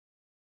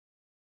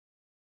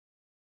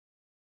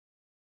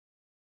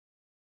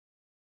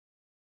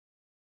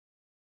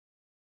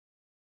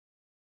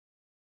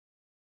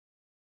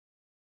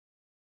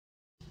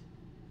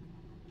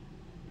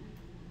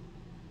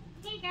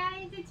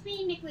guys, it's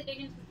me, Nicola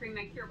Dickens with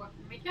Welcome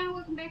to my channel,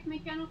 welcome back to my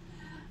channel,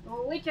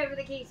 whichever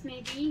the case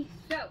may be.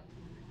 So,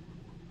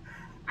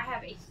 I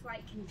have a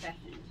slight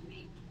confession to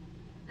make.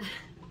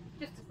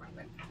 Just a slight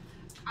one.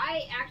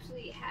 I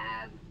actually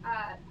have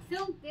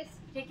filmed this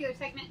particular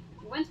segment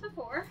once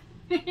before,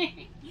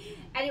 and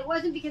it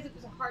wasn't because it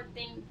was a hard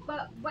thing,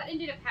 but what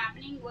ended up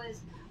happening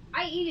was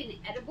I ate an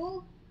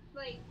edible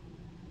like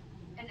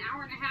an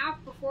hour and a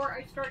half before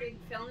I started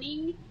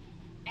filming.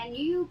 And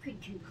you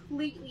could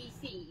completely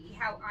see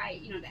how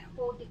that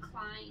whole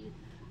decline,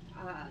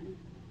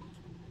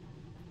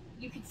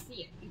 you could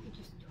see it. You could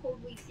just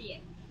totally see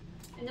it.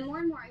 And the more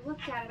and more I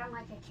looked at it, I'm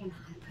like, I cannot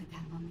put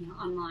that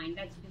online.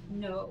 That's just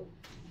no.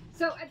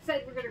 So I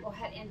decided we're going to go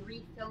ahead and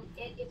refilm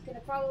it. It's going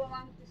to follow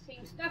along with the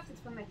same stuff.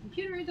 That's when my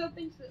computer is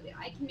open so that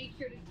I can make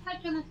sure to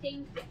touch on the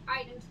same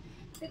items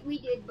that we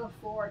did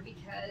before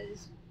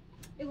because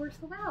it works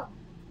so well.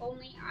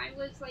 Only I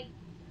was like,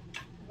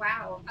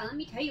 wow, let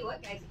me tell you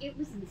what, guys, it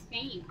was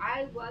insane.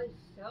 I was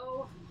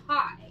so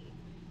high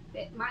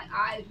that my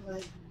eyes were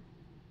like,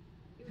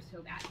 it was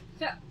so bad.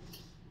 So,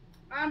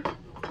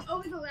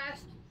 over the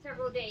last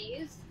several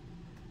days,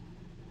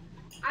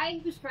 I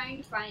was trying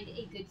to find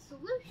a good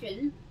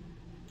solution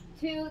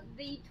to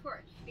the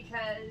torch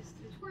because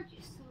the torch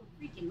is so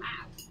freaking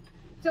loud.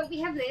 So we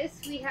have this,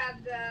 we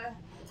have the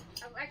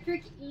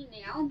electric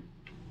e-nail.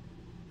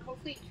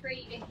 Hopefully it's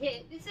ready to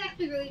hit. This is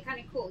actually really kind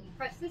of cool. You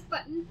press this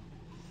button,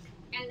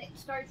 and it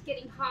starts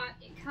getting hot.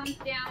 It comes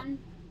down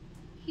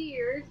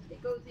here,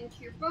 it goes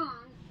into your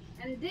bong,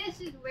 and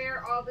this is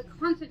where all the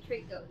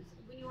concentrate goes.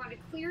 When you want to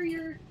clear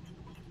your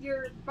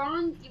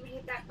bong, you would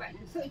hit that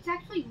button. So it's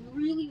actually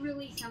really,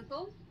 really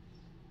simple.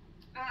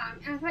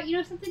 And I thought, you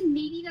know something,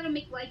 maybe that'll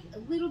make life a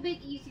little bit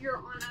easier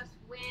on us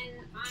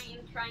when I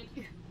am trying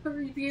to do a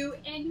review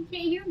and you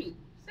can't hear me.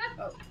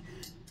 So,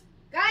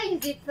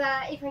 guys, if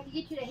I could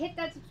get you to hit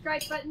that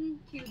subscribe button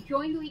to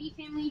join the Lady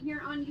family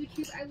here on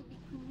YouTube, I would be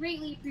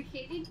greatly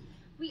appreciated.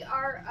 We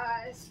are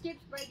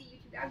skipped by the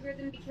YouTube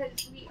algorithm because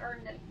we are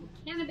medical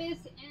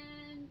cannabis,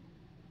 and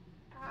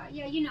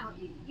yeah, you know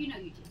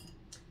YouTube.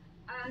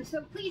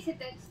 So please hit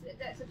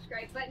that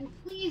subscribe button.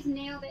 Please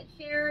nail that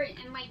share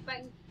and like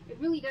button. It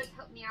really does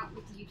help me out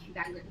with the YouTube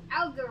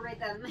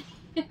algorithm.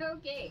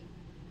 Okay,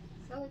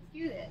 so let's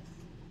do this.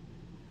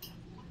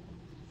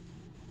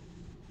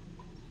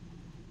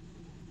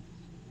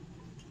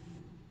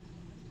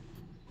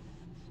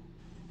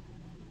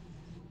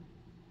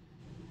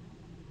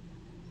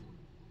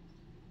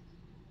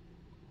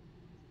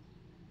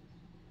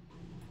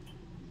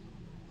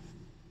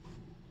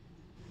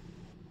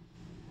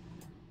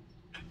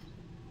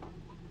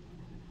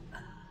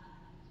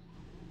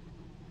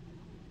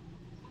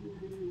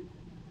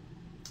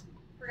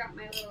 Forgot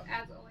my little,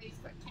 as always,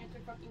 but cancer,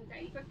 fucking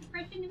anxiety, but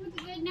depression. It was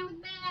good, now it's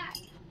bad.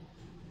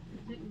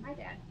 My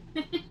bad.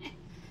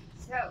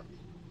 So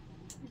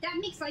that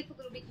makes life a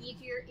little bit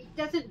easier. It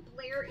doesn't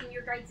blare in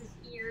your guys'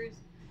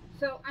 ears.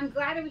 So I'm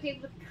glad I was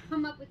able to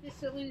come up with this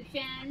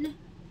solution.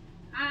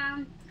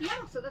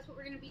 Yeah, so that's what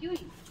we're going to be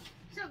doing.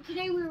 So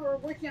today we were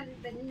working on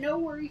the No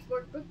Worries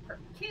Workbook Part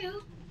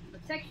 2, or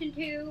Section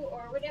 2,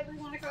 or whatever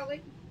you want to call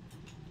it.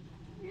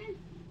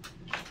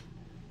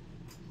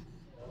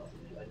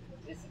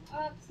 This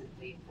up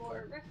simply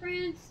for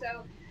reference.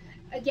 So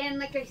again,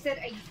 like I said,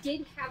 I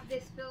did have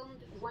this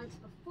filmed once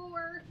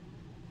before.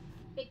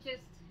 It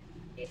just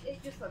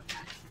looked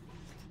bad.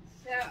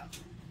 So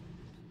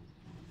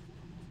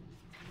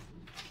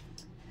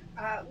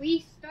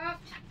we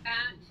stopped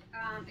at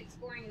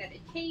exploring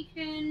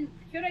meditation.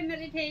 Should I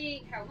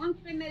meditate? How long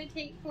should I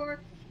meditate for?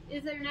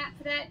 Is there an app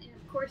for that? And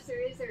of course there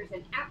is. There's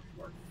an app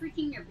for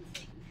freaking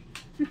everything.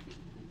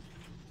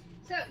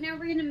 So now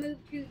we're going to move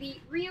to the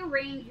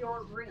rearrange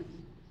your room.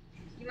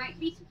 You might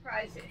be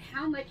surprised at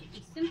how much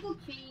a simple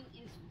change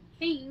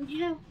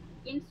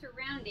in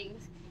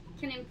surroundings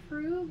can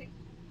improve.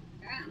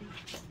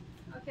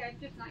 Okay, I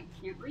just can't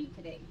read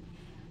today.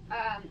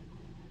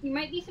 You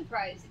might be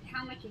surprised at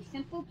how much a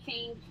simple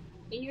change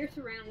in your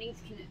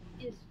surroundings can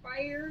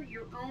inspire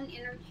your own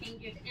inner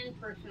changes and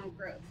personal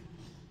growth.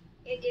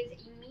 It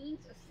is a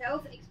means of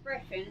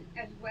self-expression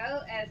as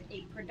well as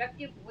a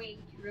productive way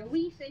to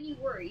release any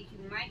worries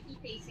you might be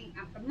facing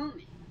at the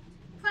moment.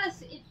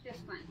 Plus, it's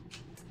just fun.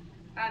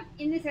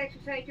 In this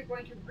exercise, you're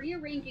going to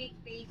rearrange a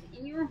space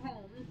in your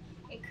home.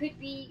 It could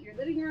be your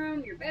living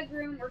room, your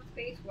bedroom,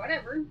 workspace,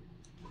 whatever.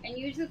 And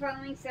use the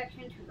following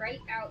section to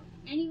write out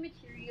any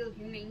materials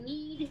you may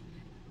need,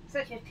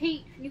 such as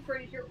paint, new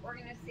furniture,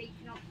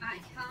 organizational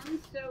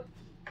items. So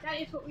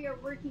that is what we are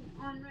working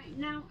on right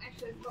now.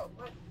 Actually,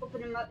 let's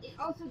open them up. It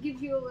also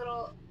gives you a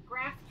little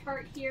graph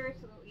chart here,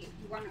 so that if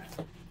you want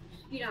to,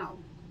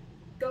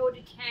 go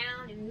to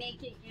town and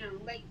make it,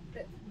 like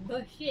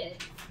the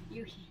shit,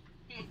 you can.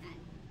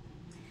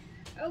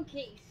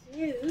 Okay, so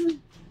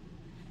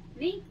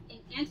make an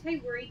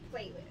anti-worry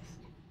playlist.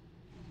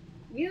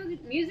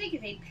 Music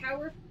is a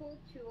powerful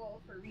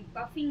tool for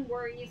rebuffing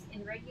worries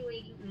and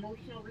regulating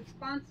emotional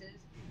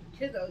responses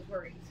to those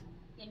worries.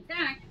 In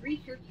fact,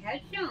 research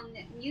has shown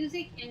that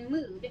music and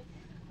mood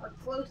are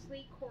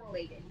closely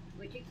correlated,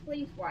 which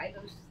explains why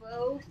those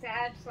slow,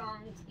 sad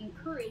songs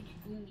encourage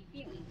gloomy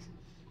feelings,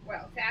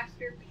 while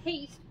faster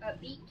paced,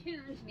 upbeat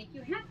tunes make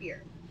you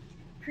happier.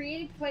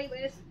 Create a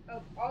playlist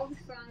of all the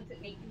songs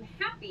that make you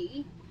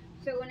happy,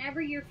 so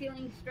whenever you're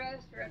feeling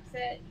stressed or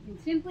upset, you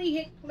can simply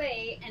hit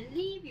play and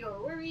leave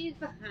your worries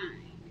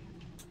behind.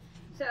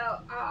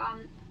 So,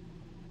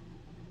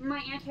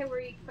 my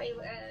anti-worry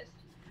playlist,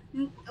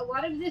 a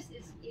lot of this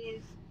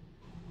is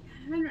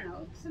I don't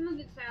know, some of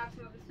it's sad,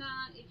 some of it's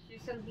not. It's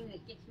just something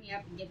that gets me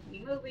up and gets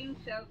me moving.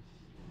 So,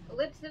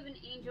 Lips of an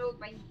Angel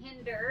by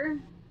Hinder,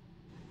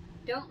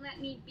 Don't Let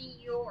Me Be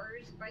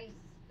Yours by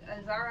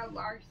Zara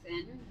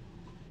Larsson,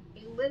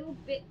 A Little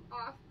Bit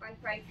Off by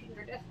Five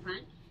Finger Death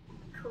Punch,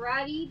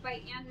 Karate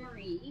by Anne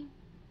Marie,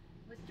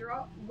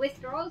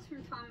 Withdrawals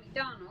from Tom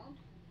MacDonald,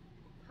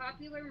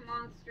 Popular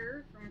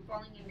Monster from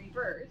Falling in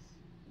Reverse,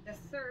 The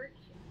Search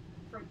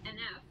from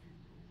NF,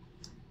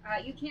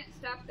 You Can't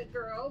Stop the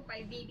Girl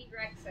by Bibi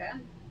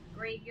Rexha,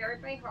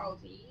 Graveyard by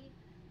Halsey,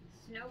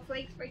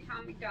 Snowflakes by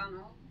Tom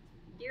MacDonald,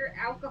 Dear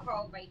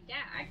Alcohol by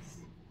Dax,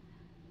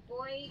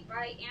 Boy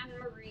by Anne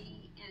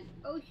Marie, and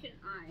Ocean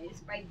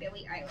Eyes by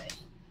Billie Eilish.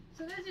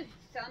 So those are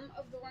some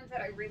of the ones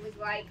that I really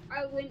like.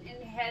 I went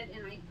ahead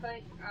and I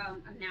put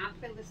a mad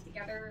playlist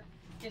together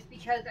just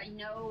because I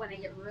know when I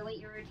get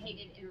really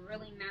irritated and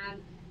really mad,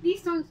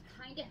 these songs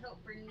kind of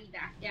help bring me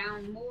back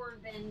down more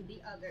than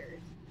the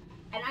others.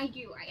 And I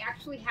do. I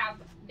actually have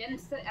them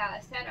set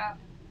up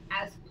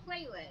as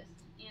playlists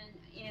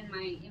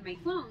in my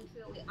phone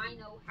so that I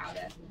know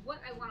what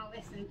I want to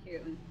listen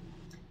to.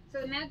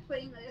 So the mad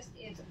playlist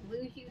is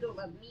Lose You to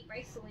Love Me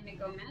by Selena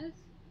Gomez,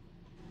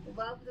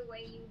 Love the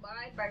Way You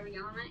Lie by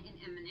Rihanna and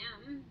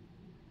Eminem,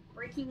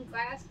 Breaking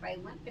Glass by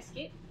Limp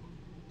Bizkit,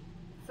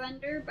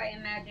 Thunder by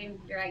Imagine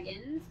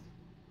Dragons,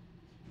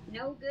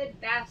 No Good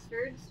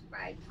Bastards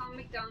by Tom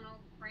MacDonald,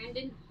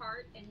 Brandon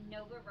Hart, and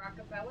Nova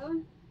Rockefeller,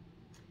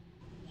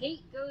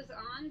 Hate Goes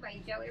On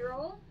by Jelly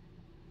Roll,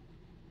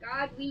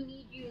 God We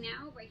Need You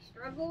Now by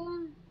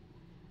Struggle,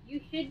 You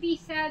Should Be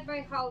Sad by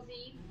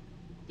Halsey,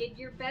 Did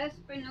Your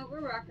Best by Nova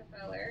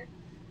Rockefeller,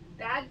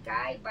 Bad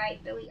Guy by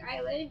Billie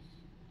Eilish,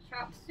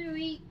 Chop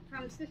Suey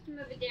from System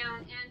of a Down,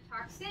 and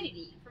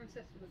Toxicity from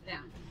System of a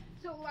Down.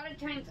 So a lot of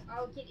times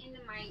I'll get into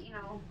my,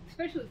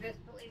 especially with this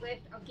playlist,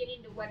 I'll get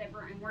into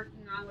whatever I'm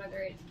working on, whether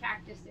it's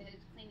cactuses,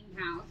 cleaning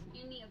house,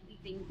 any of these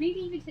things,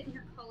 maybe even sitting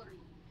here coloring.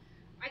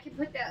 I can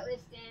put that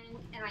list in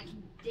and I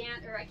can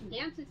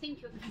dance and sing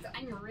to it because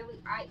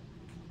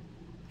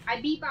I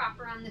bebop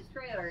around this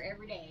trailer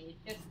every day.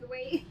 It's just the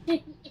way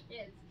it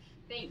is.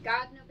 Thank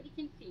God nobody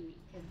can see me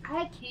because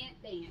I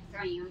can't dance.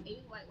 I am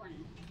a white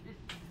one.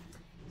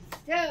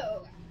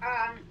 So,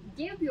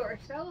 give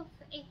yourself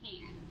a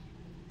hand.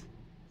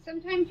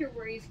 Sometimes your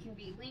worries can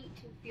be linked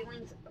to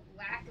feelings of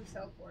lack of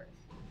self-worth.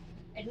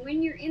 And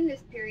when you're in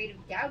this period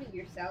of doubting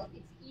yourself,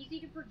 it's easy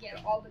to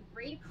forget all the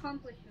great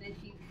accomplishments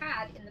you've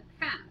had in the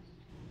past.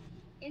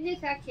 In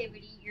this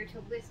activity, you're to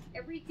list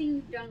everything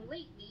you've done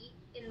lately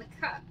in the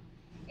cup.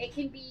 It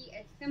can be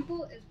as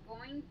simple as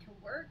going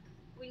to work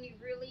when you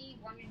really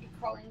wanted to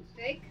call in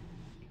sick.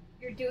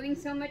 You're doing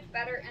so much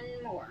better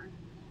and more.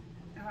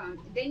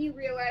 Then you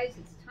realize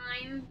it's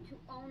time to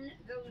own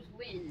those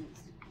wins.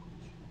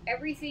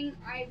 Everything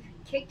I've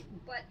kicked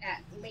butt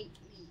at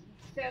lately.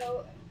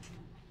 So,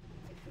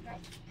 I forgot.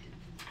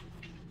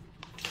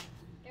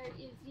 There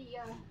is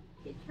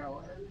the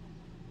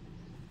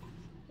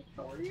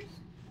chores.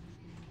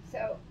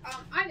 So,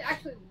 I've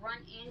actually run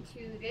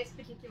into this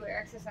particular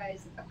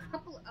exercise a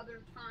couple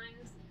other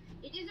times.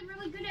 It is a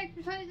really good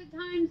exercise at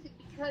times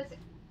because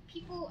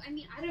people,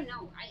 I don't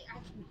know, I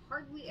can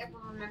hardly ever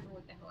remember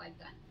what the hell I've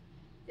done.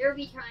 There'll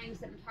be times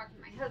that I'm talking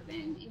to my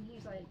husband and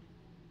he's like,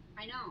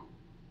 I know,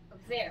 I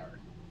was there.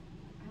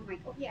 And I'm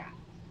like, oh yeah.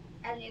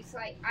 And it's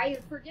like, I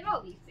forget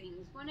all these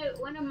things. One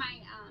of my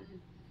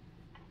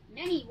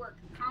many work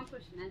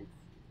accomplishments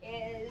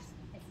is,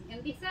 it's going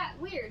to be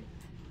weird,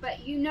 but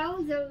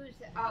those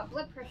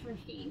blood pressure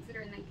machines that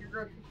are in like your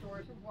grocery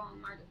stores or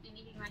Walmart or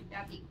anything like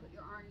that that you put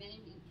your arm in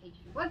and it takes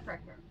your blood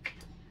pressure.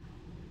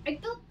 I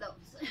built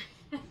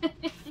those.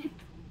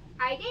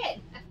 I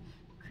did.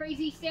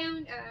 Crazy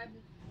sound,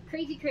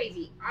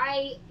 crazy.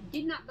 I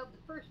did not build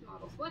the first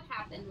models. What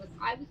happened was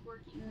I was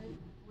working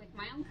with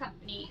my own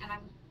company and I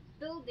was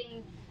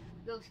building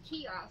those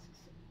kiosks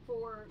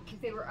because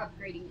they were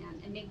upgrading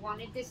them and they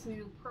wanted this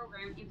new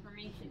program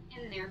information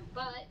in there,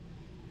 but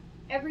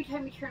every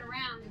time you turn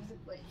around there was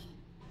a glitch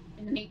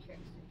in the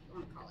matrix, if you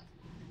want to call it.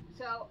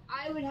 So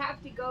I would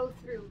have to go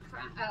through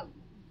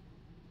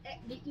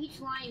each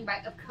line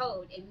of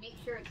code and make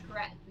sure it's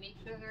correct, make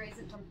sure there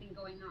isn't something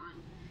going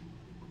on.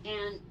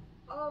 And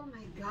oh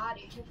my God,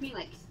 it took me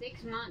like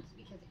 6 months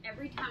because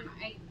every time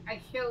I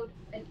showed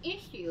an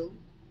issue,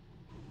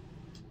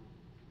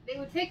 they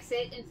would fix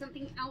it and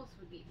something else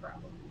would be a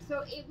problem.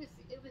 So it was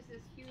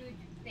this huge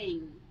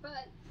thing.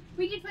 But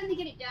we did finally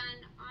get it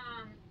done.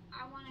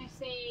 I want to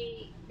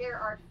say there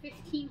are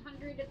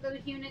 1,500 of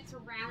those units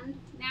around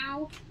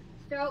now.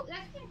 So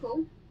that's kind of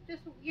cool.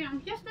 Just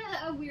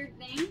a weird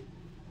thing.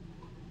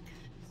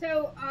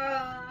 So,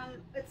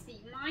 let's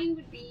see. Mine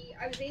would be,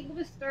 I was able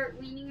to start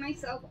weaning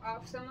myself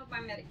off some of my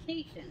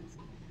medications.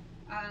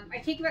 I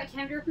take about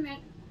 10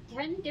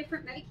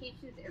 different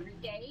medications every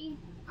day.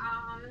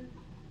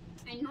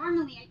 And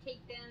normally I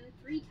take them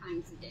 3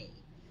 times a day.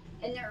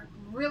 And they're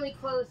really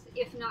close,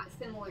 if not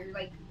similar.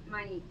 Like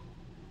my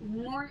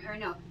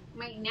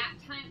my nap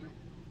time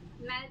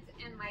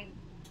meds and my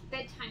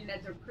bedtime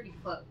meds are pretty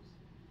close.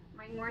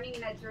 My morning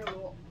meds are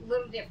a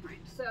little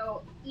different.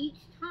 So each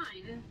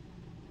time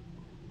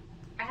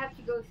I have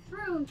to go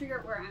through and figure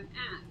out where I'm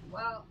at.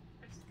 Well,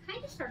 I've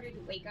kind of started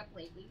to wake up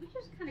lately, which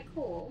is kind of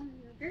cool and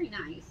very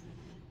nice.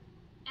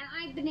 And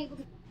I've been able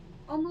to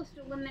almost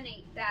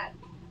eliminate that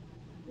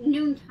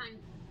noontime,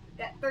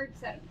 that third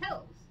set of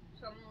pills.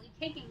 So I'm only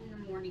taking in the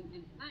morning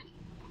and at night.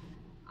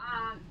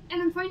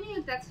 And I'm finding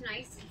that that's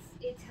nice.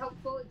 It's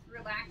helpful. It's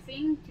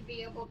relaxing to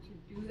be able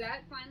to do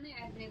that finally.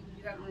 I haven't been able to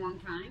do that in a long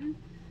time.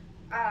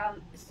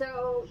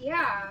 So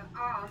yeah,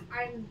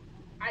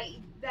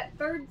 that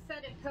third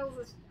set of pills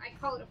is, I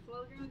call it a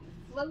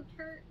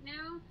floater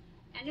now.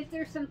 And if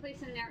there's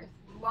someplace in there,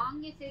 as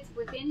long as it's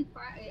within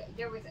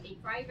there was a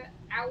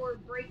 5-hour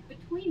break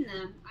between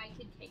them, I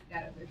could take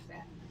that other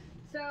set.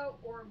 So,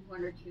 or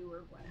 1 or 2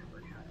 or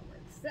whatever, how it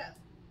works. So,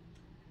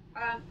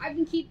 I've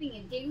been keeping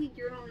a daily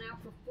journal now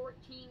for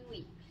 14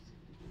 weeks.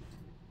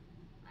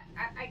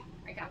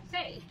 I gotta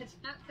say, it's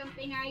not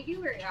something I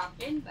do very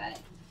often, but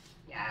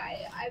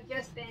yeah, I've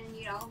just been,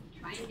 you know,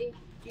 trying to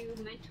do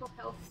mental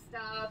health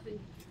stuff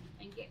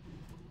and get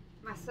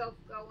myself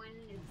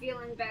going and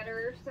feeling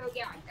better. So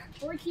yeah, I've got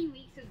 14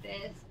 weeks of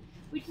this,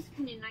 which is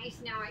kind of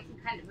nice. Now I can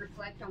kind of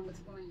reflect on what's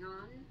going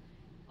on.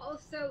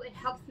 Also, it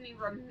helps me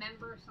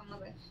remember some of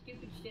the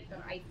stupid shit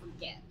that I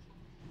forget.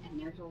 And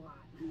there's a lot,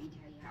 let me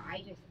tell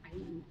you. I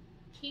mean,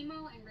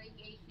 chemo and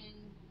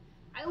radiation.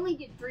 I only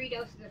did 3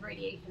 doses of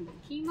radiation, but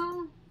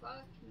chemo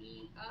fucked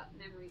me up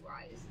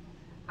memory-wise.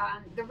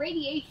 The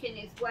radiation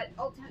is what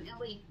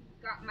ultimately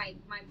got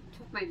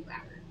took my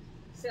bladder.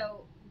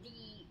 So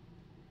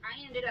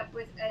I ended up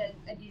with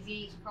a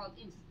disease called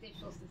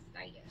interstitial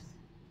cystitis.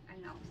 I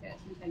know,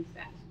 that's sometimes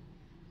that.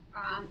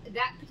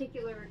 That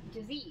particular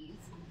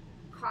disease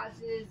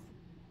causes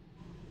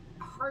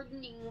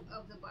hardening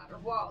of the bladder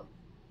wall,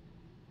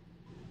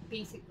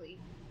 basically.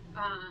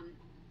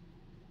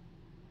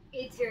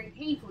 It's very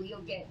painful.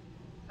 You'll get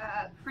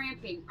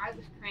cramping. I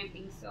was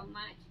cramping so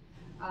much.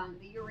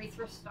 The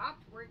urethra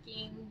stopped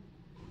working.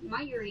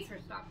 My urethra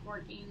stopped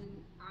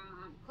working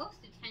close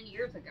to 10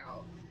 years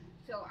ago.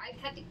 So I've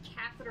had to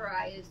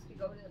catheterize to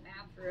go to the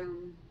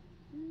bathroom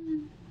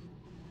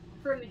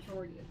for a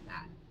majority of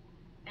that.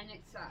 And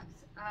it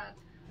sucks.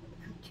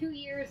 2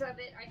 years of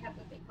it, I have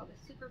what they call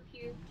the super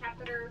pube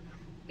catheter.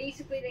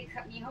 Basically, they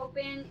cut me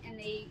open and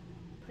they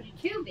put a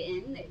tube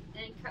in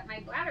and cut my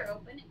bladder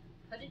open and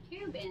put a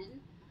tube in.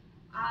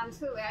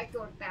 So I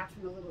go to the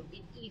bathroom a little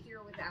bit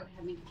easier without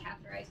having to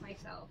catheterize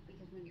myself,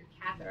 because when you're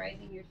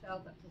catheterizing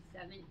yourself up to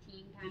 17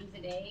 times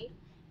a day,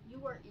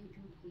 you are in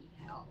complete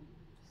hell.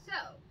 So,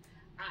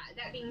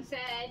 that being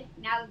said,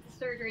 now that the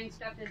surgery and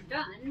stuff is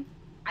done,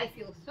 I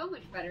feel so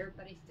much better,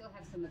 but I still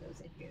have some of those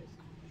issues.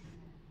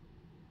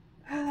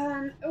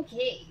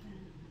 Okay.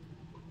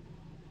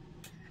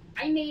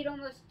 I made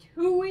almost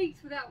 2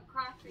 weeks without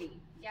coffee.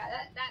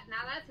 Yeah,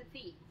 now that's a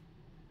feat.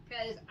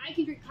 Because I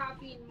can drink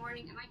coffee in the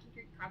morning and I can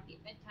drink coffee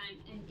at bedtime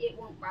and it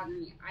won't bother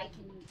me.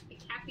 The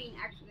caffeine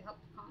actually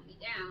helps calm me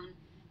down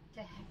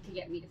to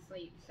get me to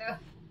sleep. So,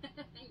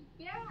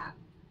 yeah.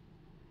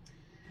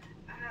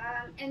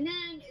 And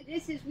then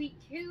this is week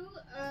 2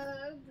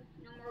 of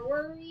No More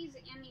Worries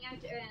and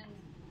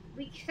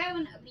week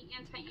 7 of the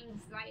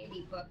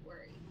anti-anxiety book,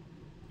 Worry,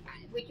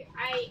 which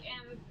I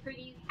am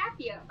pretty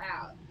happy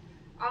about.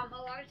 A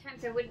lot of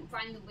times I wouldn't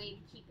find the way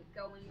to keep it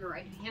going, or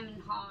I'd hem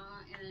and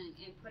haw and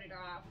put it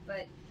off.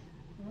 But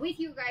with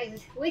you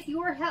guys, with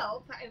your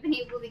help, I've been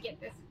able to get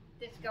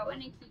this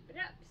going and keep it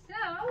up.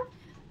 So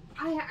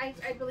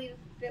I believe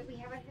that we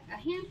have a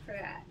hand for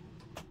that.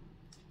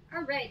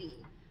 Alrighty,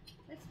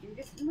 let's do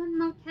this one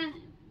more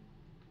time.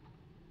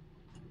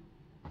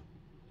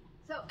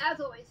 So as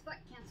always, fuck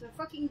cancer,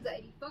 fuck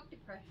anxiety, fuck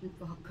depression,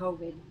 fuck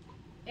COVID.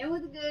 In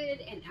with the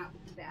good and out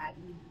with the bad.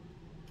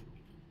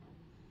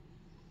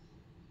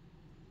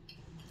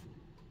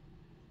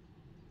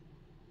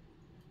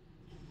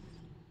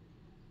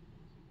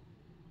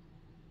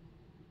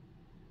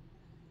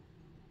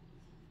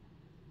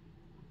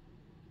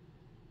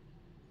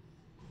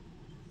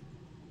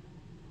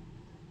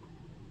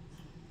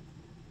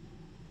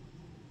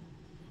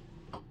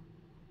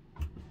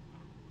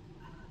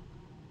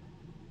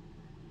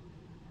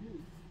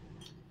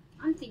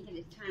 I'm thinking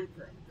it's time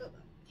for a fill-up,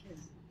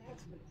 because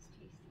that's what it's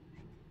tasting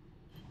like.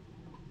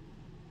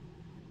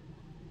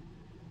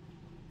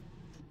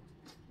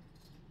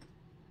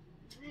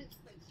 Let's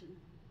put some,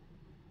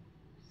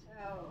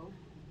 so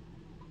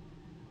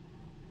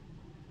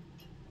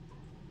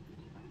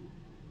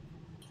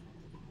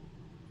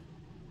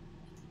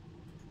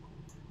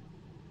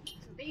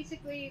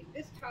basically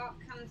this top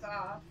comes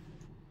off.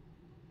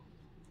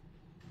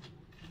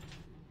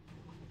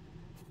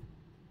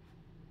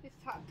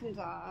 top comes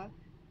off.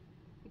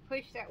 You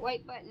push that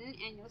white button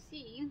and you'll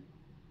see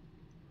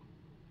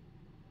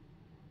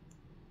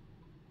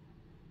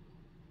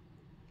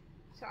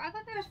so I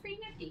thought that was pretty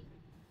nifty.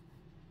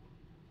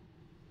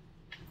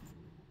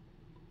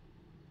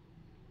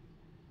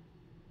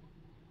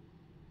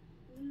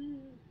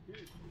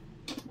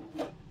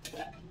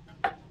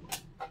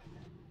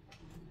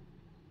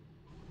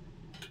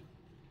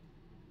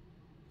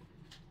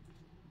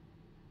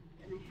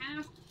 Gonna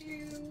have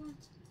to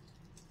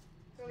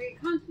go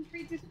get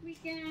concentrate this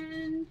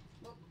weekend.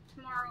 Well,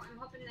 tomorrow I'm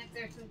hoping that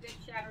there's some good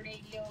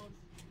Saturday deals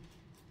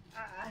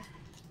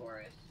for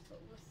us, so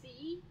we'll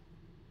see.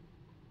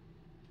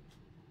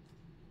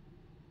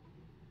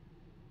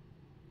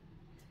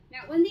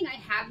 Now, one thing I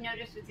have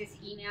noticed with this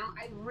email,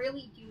 I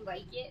really do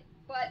like it,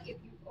 but if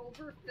you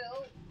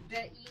overfill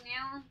the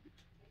email,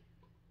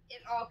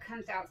 it all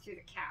comes out through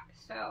the cap,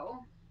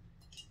 so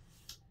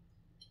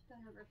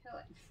don't overfill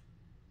it.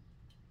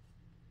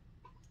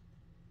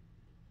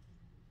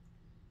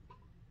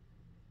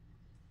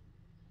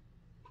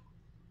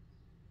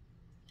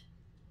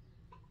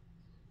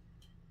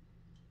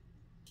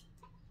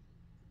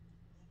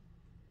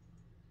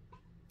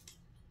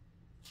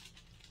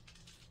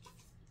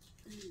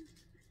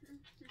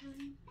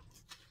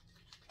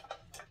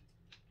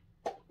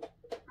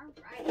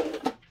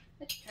 Alright,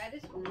 let's try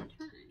this one more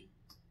time.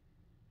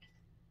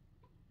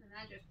 And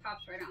that just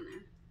pops right on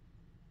there.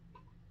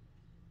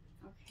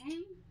 Okay.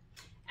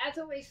 As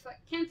always, fuck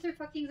cancer,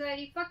 fuck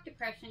anxiety, fuck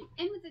depression,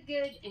 in with the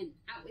good and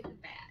out with the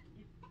bad.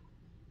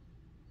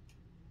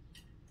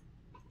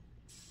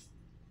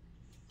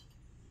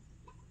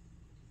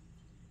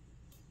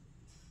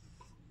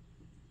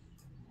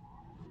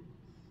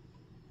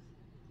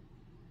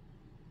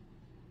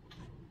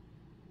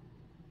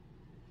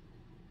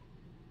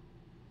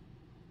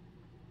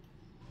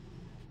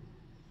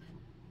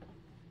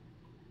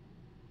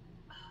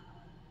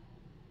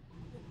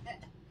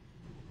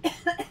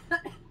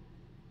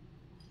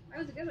 That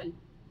was a good one.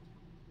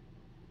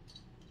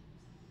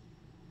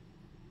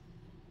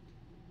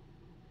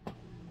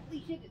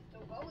 Holy shit, it's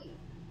still going.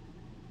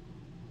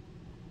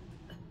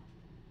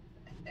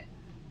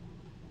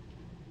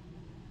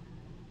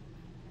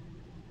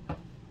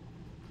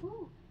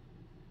 Whew.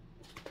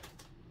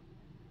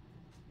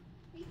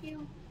 Thank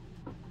you.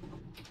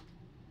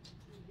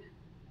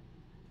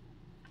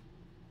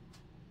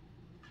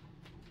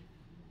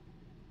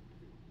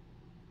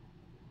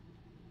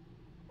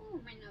 Oh,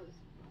 my nose.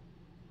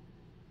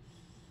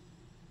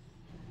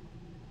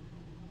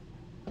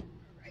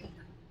 Alright.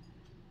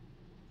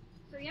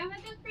 So yeah,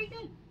 that does pretty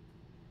good.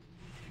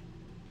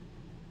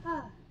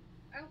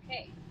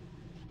 Okay.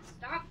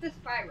 Stop the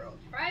spiral.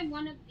 Try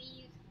one of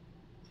these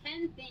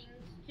 10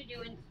 things to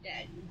do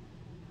instead.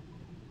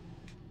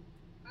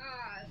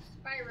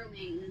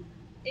 Spiraling.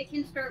 It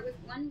can start with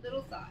one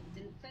little thought,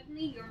 and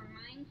suddenly your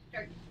mind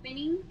starts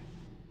spinning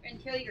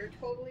until you're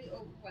totally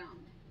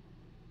overwhelmed.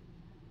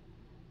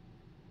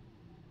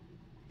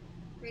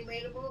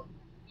 Relatable,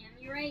 and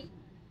you're right.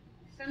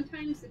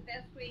 Sometimes the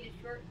best way to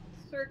short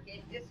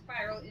circuit this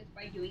spiral is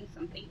by doing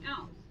something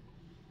else.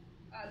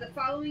 The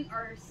following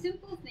are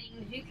simple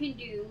things you can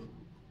do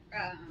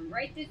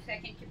right this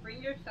second to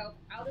bring yourself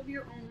out of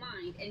your own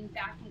mind and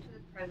back into the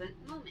present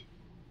moment.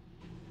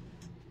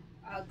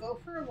 Go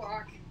for a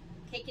walk,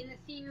 take in the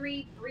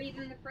scenery, breathe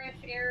in the fresh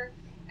air,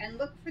 and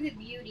look for the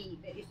beauty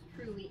that is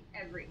truly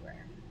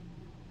everywhere.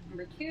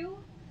 Number 2,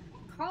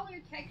 call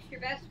or text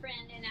your best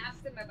friend and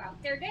ask them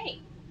about their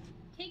day.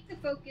 Take the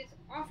focus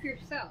off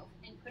yourself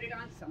and put it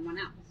on someone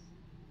else.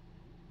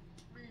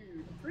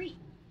 Number 3,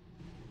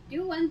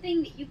 do one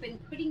thing that you've been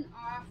putting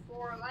off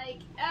for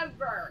like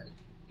ever.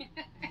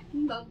 I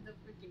love the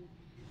freaking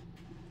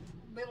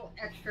little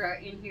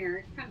extra in here.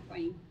 It's kind of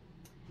funny.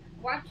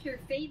 Watch your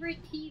favorite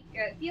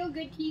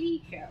feel-good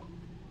TV show.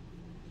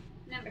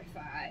 Number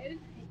 5,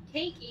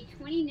 take a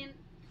 20-minute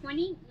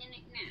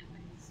nap.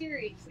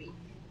 Seriously,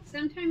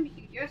 sometimes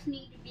you just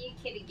need to be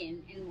a kid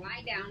again and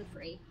lie down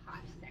for a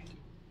hot second.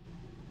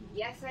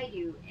 Yes, I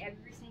do,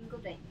 every single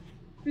day.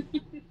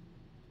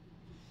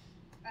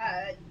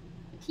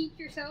 Teach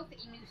yourself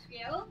a new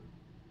skill.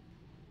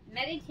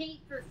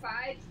 Meditate for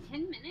 5 to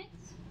 10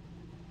 minutes.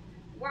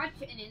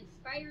 Watch an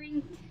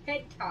inspiring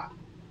TED Talk.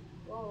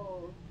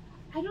 Whoa.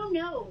 I don't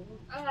know.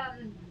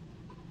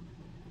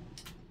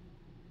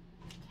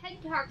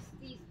 TED Talks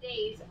these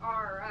days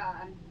are,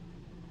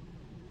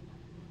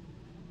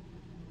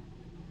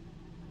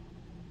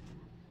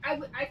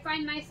 I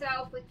find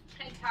myself with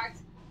TED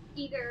Talks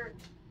either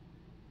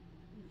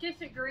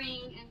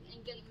disagreeing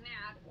and getting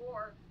mad,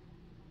 or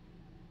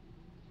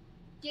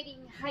getting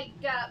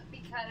hyped up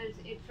because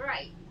it's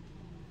right.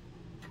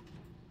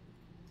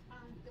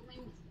 The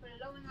wind's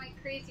blowing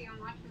like crazy. I'm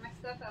watching my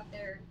stuff out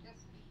there.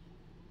 Just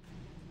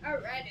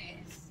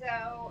alrighty.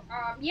 So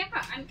yeah,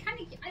 I'm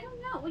kind of. I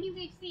don't know. What do you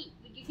guys think?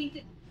 Would you think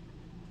that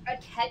a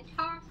TED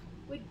Talk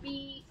would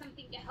be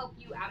something to help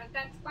you out of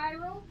that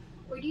spiral,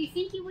 or do you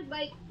think you would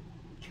like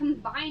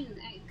compile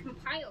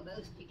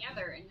those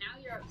together, and now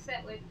you're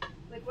upset with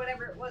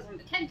whatever it was on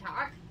the TED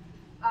Talk?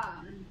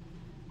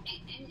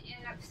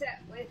 and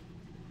upset with,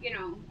 you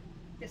know,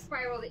 the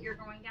spiral that you're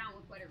going down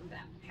with whatever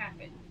that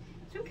happened.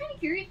 So I'm kind of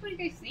curious what you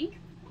guys think.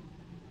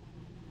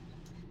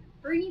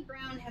 Bernie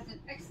Brown has an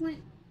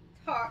excellent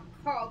talk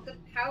called The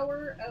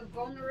Power of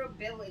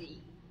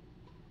Vulnerability.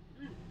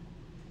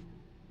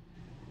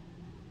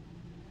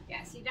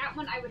 Yeah, see, that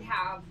one I would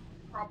have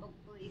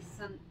probably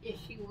some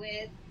issue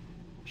with,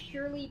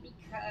 purely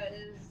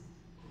because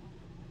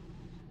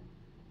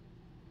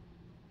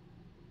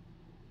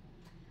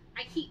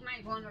I keep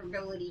my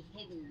vulnerability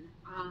hidden.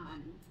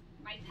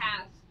 My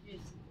past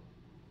is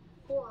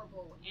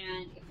horrible,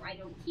 and if I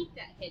don't keep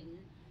that hidden,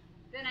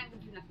 then I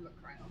would do nothing but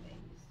cry all day.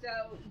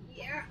 So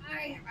yeah,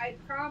 I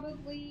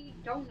probably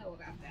don't know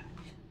about that.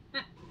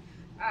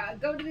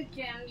 Go to the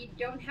gym. You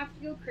don't have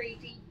to go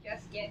crazy.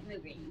 Just get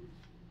moving.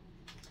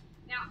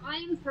 Now, I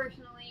am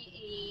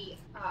personally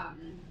a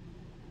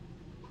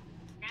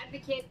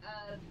advocate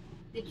of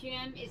the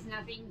gym is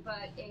nothing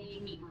but a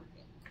meat market.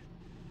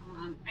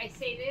 I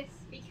say this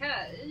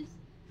because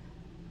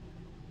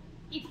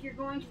if you're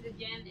going to the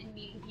gym and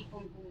meeting people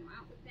and going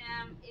out with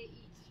them,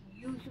 it's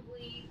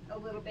usually a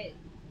little bit,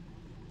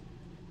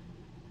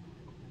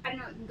 I don't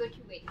know, it can go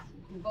two ways.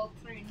 You can both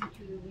turn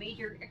into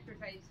major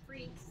exercise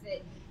freaks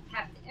that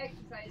have to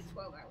exercise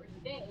 12 hours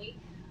a day,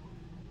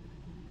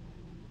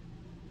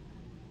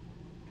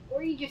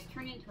 or you just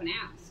turn into an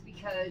ass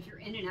because you're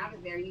in and out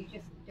of there and you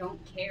just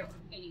don't care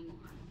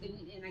anymore.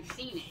 And I've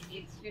seen it.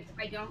 It's just,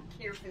 I don't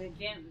care for the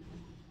gym.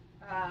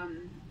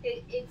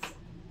 It's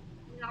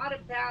not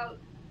about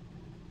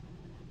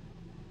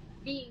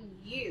being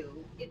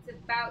you. It's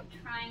about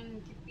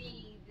trying to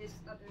be this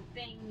other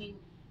thing,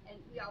 and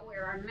we all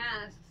wear our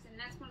masks, and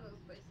that's one of those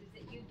places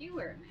that you do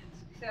wear a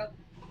mask. So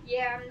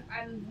yeah,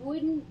 I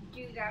wouldn't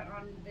do that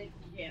on the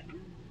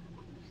gym.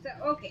 So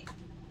okay,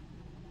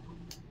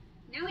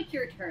 now it's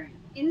your turn.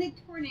 In the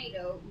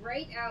tornado,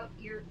 write out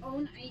your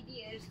own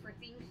ideas for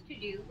things to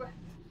do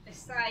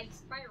besides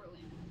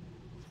spiraling.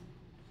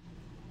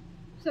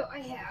 So I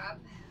have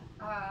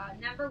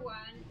number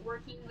one,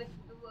 working with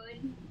the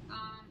wood.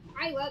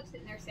 I love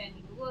sitting there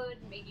sanding the wood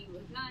and making it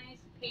look nice,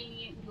 painting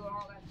it and doing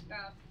all that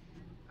stuff.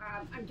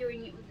 I'm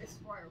doing it with this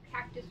spiral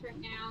cactus right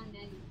now, and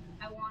then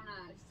I want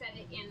to set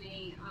it in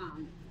a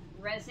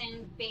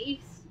resin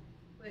base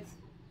with,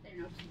 I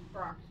don't know, some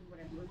rocks or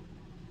whatever.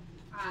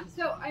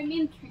 So I'm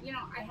in, you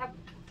know, I have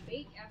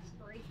big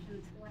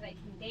aspirations for what I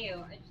can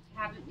do. I just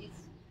haven't,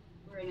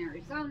 we're in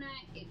Arizona,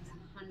 it's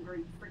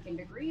 100 freaking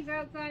degrees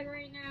outside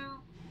right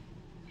now,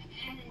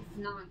 and it's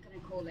not going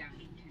to cool down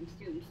anytime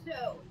soon.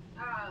 So,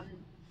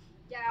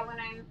 yeah, when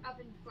I'm up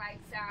in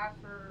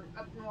Flagstaff or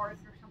up north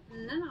or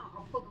something, then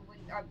I'll pull the wood,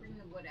 I'll bring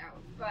the wood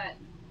out. But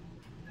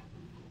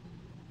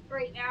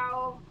right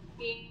now,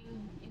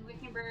 being in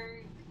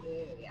Wickenburg,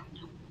 yeah,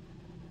 no.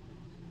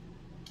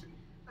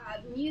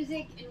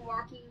 Music and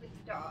walking with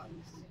the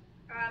dogs.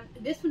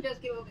 This one does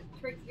get a little bit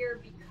trickier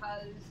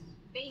because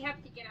they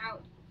have to get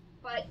out,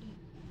 but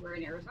we're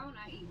in Arizona,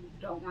 you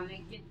don't want to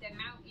get them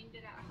out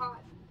into that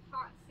hot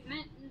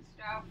cement and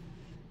stuff.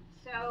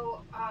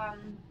 So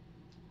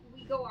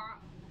we go out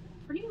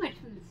pretty much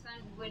when the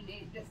sun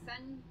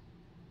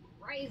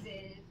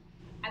rises,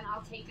 and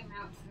I'll take them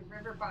out to the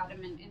river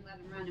bottom and let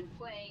them run and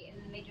play,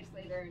 and then they just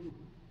lay there and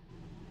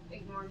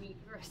ignore me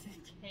for the rest of the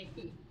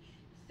day.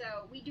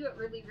 So we do it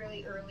really,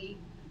 really early,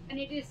 and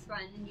it is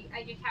fun.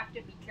 I just have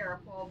to be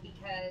careful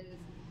because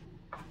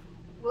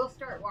we'll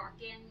start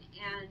walking,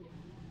 and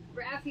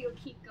Rafi will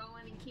keep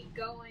going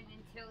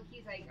until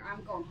he's like,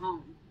 I'm going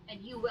home.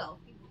 And he will.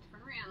 He will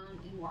turn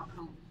around and walk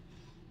home.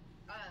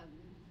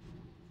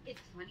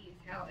 It's funny as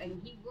hell,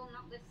 and he will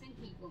not listen.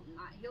 He will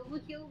not.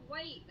 He'll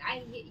wait.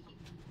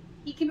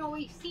 He can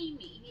always see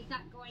me. He's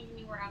not going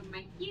anywhere out of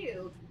my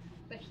view,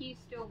 but he's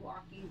still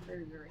walking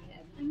further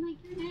ahead. I'm like,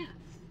 you're an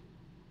ass.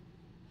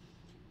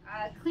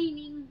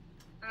 Cleaning.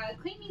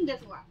 Cleaning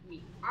does a lot for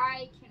me.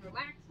 I can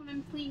relax when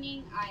I'm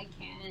cleaning. I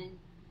can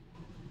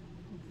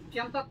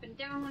jump up and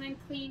down when I'm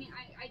cleaning.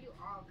 I do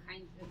all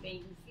kinds of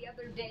things. The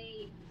other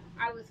day,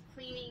 I was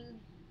cleaning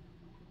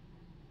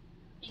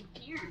in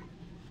here,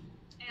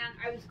 and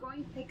I was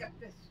going to pick up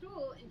the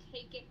stool and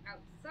take it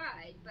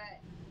outside, but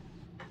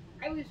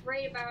I was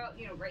right about,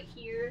 right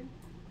here,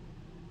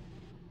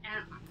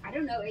 and I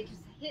don't know, it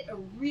just hit a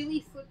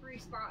really slippery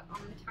spot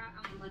on the top,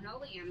 on the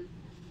linoleum,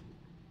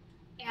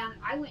 and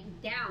I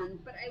went down,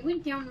 but I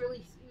went down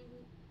really,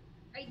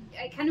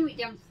 I kind of went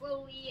down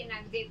slowly, and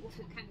I was able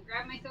to kind of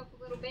grab myself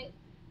a little bit,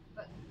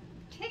 but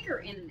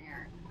Tigger in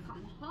there,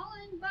 come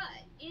hauling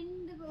butt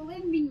into the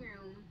living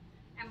room,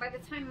 and by the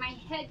time my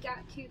head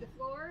got to the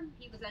floor,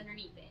 he was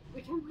underneath it,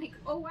 which I'm like,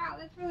 oh wow,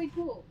 that's really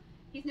cool.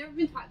 He's never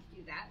been taught to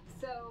do that,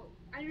 so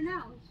I don't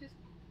know, it's just,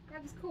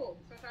 that was cool,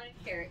 so I thought I'd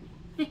share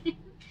it.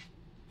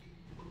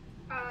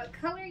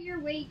 Color your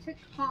way to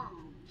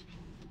calm.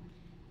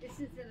 This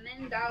is a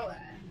mandala.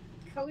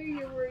 Color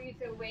your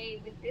worries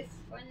away with this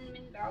fun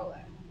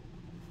mandala.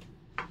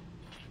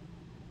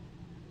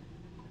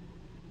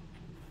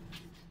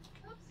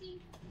 Oopsie.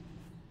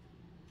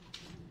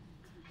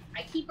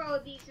 I keep all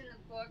of these in the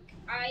book.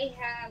 I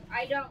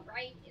don't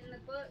write in the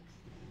books,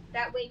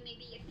 That way,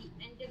 maybe at the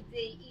end of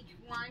each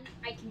one,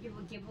 I can do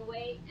a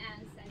giveaway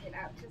and send it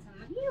out to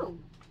some of you.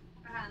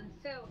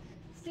 So,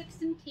 sip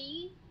some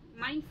tea.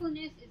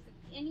 Mindfulness is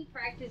any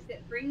practice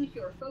that brings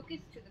your focus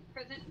to the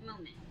present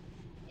moment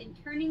and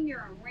turning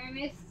your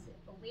awareness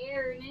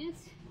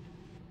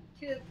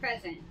to the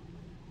present.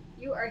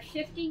 You are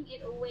shifting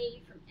it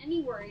away from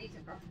any worries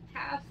about the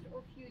past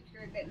or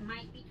future that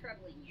might be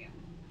troubling you.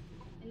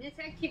 In this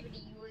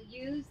activity, you will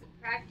use the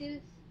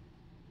practice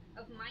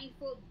of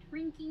mindful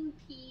drinking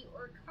tea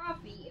or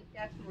coffee, if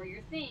that's more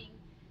your thing,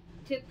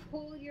 to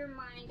pull your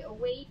mind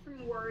away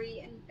from worry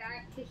and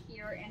back to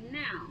here and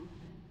now.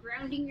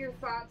 Grounding your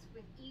thoughts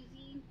with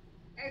easy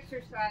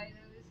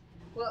exercises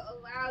will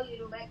allow you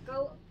to let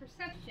go of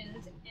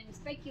perceptions and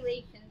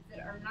speculations that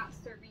are not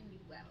serving you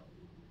well.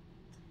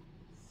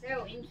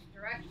 So,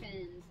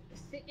 instructions.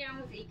 Sit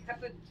down with a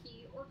cup of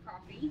tea or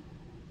coffee.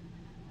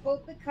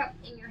 Hold the cup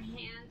in your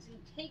hands and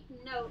take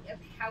note of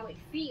how it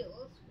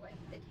feels, what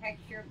the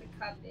texture of the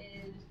cup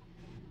is,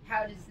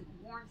 how does the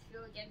warmth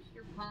feel against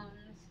your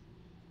palms.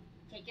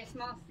 Take a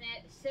small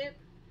sip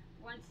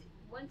once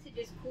it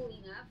is cool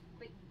enough,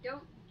 but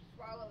don't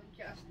swallow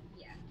just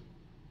yet.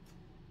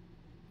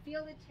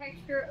 Feel the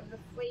texture of the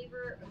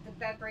flavor of the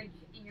beverage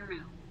in your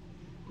mouth.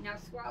 Now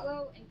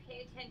swallow and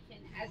pay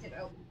attention as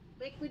a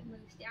liquid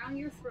moves down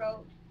your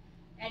throat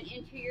and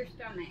into your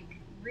stomach.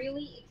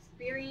 Really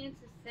experience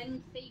the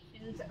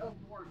sensations of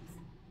warmth.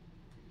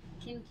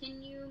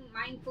 Continue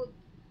mindful.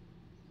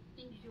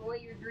 Enjoy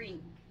your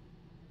drink.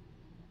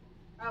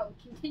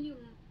 Continue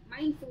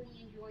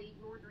mindfully enjoy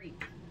your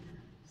drink.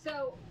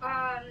 So,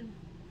 I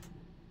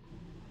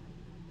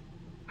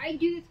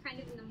do this kind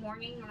of in the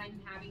morning when I'm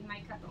having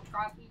my cup of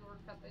coffee or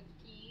cup of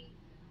tea.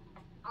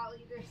 I'll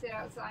either sit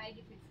outside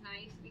if it's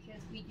nice,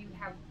 because we do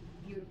have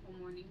beautiful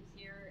mornings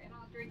here, and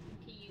I'll drink some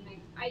tea,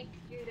 and I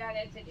do that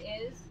as it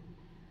is.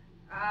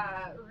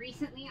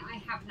 Recently I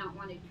have not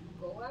wanted to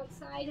go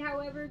outside,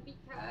 however,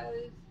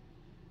 because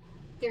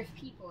there's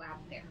people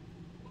out there.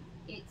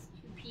 It's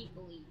too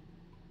people-y.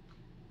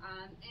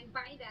 And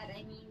by that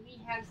I mean we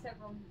have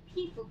several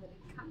people that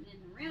have come in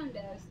around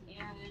us,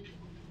 and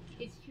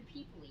it's too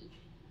people-y.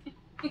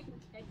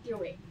 Can't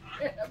do it.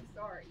 I'm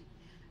sorry.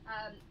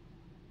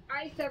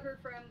 I suffer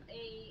from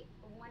a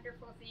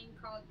wonderful thing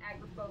called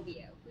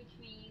agoraphobia, which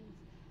means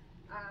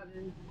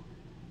I'm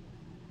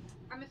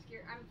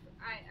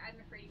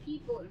afraid of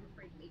people, and I'm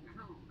afraid to leave my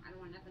home. I don't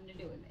want nothing to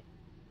do with it.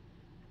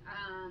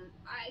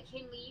 I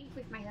can leave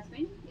with my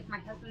husband. If my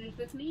husband is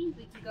with me,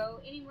 we can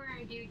go anywhere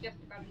and do just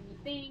about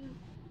anything,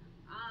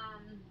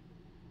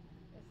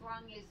 as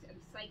long as I'm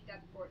psyched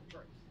up for it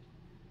first.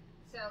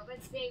 So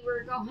let's say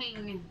we're going,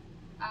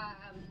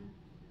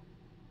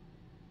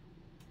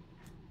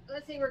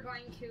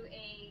 to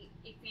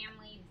a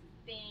family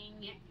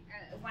thing,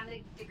 one of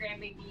the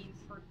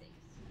grandbaby's birthdays,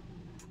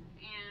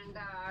 and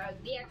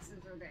the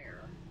exes are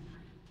there.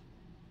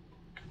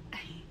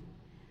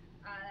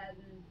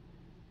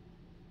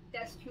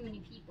 That's too many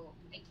people.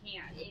 I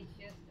can't. It's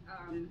just,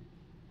 I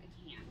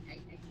can't. I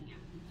can't.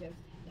 Just,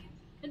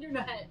 I don't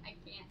know how, I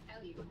can't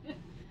tell you.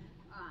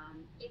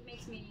 It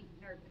makes me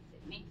nervous.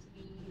 It makes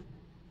me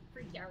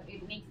freaked out.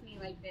 It makes me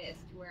like this,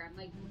 to where I'm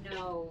like,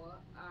 no.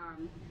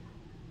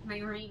 My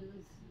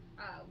rings,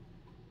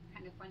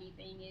 kind of funny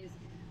thing is,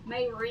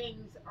 my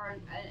rings are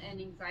an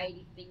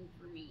anxiety thing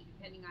for me.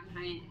 Depending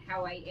on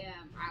how I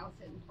am, I'll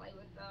sit and play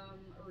with them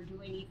or do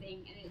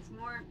anything, and it's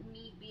more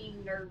me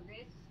being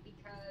nervous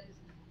because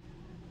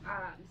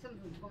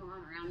something's going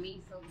on around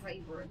me. So it's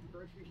like we're at the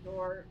grocery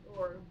store,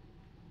 or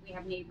we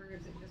have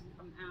neighbors that just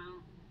come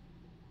out.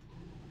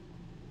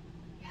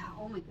 Yeah,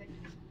 oh my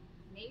goodness.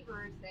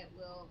 Neighbors that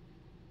will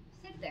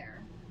sit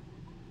there,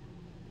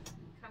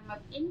 come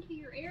up into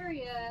your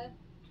area,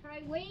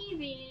 try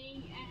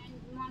waving and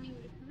wanting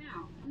to come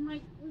out. I'm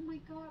like, oh my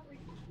god, are you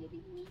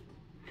kidding me?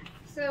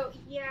 So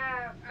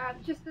yeah,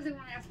 just because I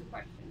want to ask a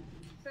question.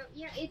 So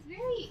yeah, it's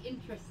very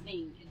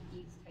interesting at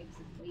these types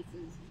of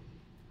places.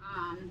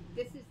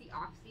 This is the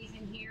off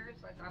season here,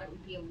 so I thought it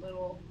would be a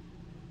little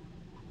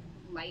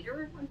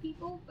lighter on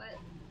people, but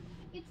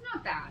it's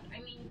not bad.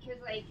 I mean,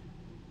 because like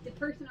the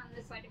person on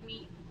this side of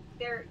me,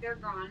 they're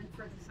gone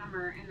for the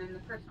summer, and then the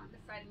person on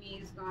this side of me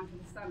is gone for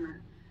the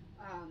summer.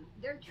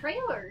 Their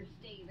trailers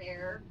stay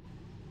there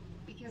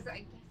because I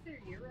guess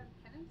they're year-round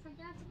tenants. I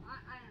guess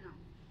I don't know,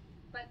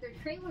 but their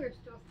trailers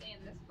still stay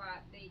in the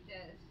spot. They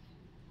just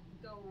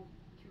go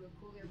to a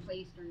cooler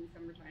place during the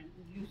summertime.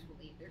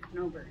 Usually, there's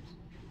snowbirds.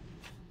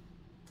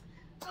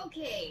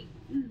 Okay.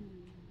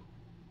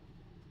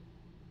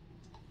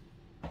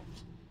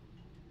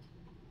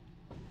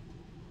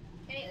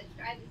 Okay, let's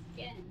try this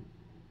again.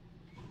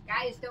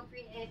 Guys, don't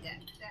forget to hit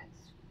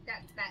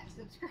that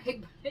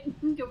subscribe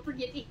button. Don't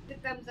forget to hit the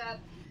thumbs up.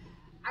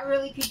 I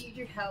really could use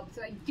your help,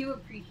 so I do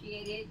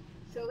appreciate it.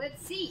 So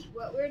let's see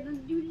what we're going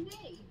to do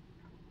today.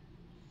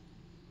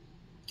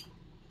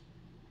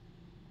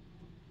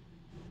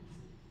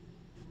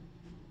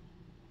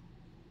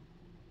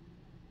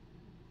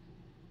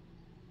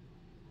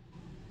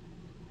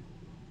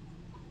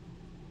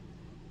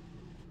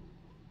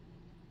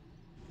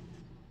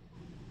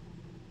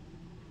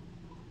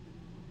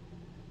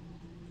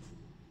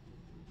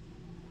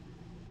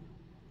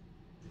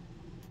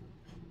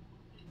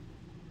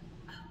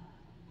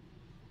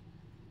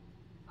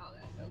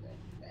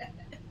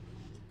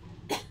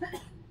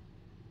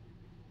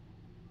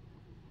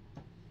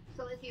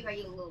 see if I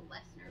get a little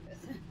less nervous.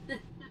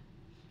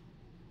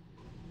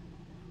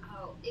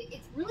 Oh,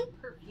 it's really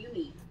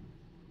perfumey.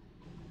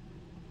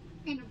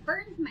 And it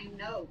burns my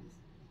nose.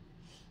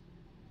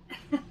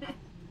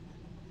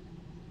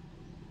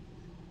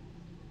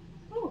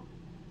 Ooh.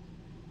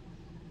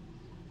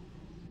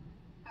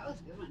 That was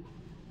a good one.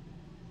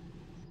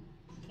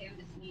 Okay, I'm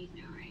gonna sneeze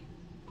now, right?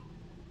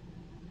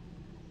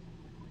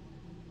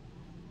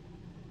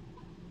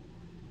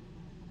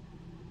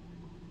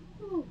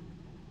 Ooh.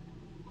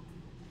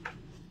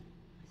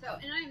 So,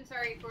 and I'm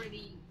sorry for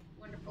the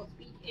wonderful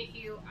speech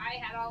issue. I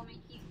had all my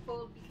teeth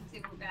pulled because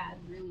they were bad,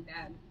 really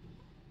bad.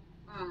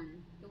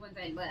 The ones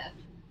I left.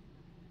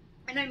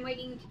 And I'm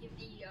waiting to get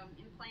the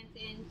implants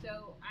in,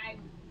 so I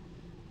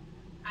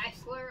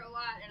slur a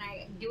lot and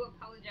I do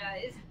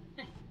apologize.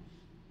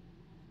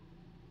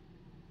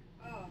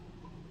 Oh.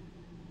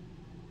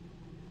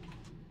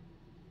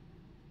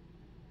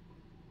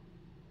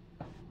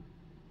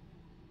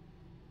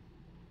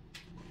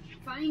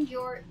 Find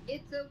your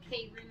it's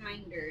okay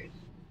reminders.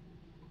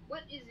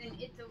 What is an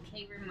it's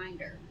okay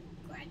reminder?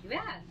 Glad you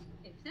asked.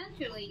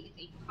 Essentially,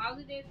 it's a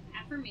positive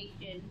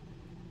affirmation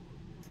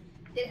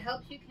that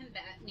helps you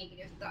combat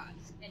negative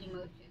thoughts and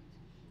emotions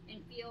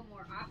and feel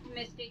more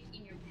optimistic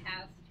in your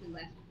path to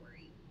less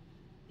worry.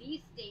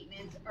 These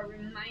statements are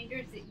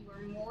reminders that you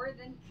are more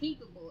than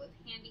capable of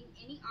handling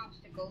any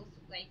obstacles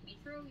life may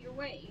throw your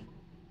way.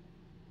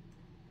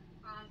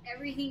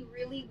 Everything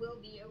really will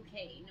be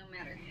okay, no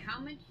matter how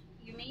much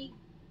you may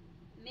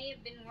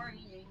have been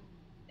worrying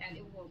that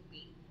it won't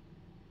be.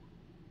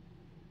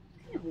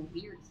 It's kind of a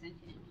weird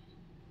sentence.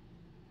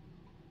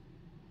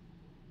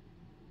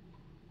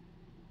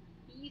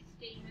 These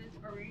statements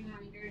are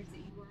reminders that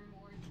you are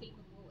more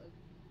capable of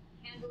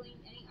handling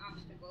any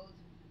obstacles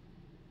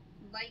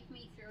life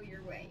may throw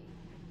your way.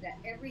 That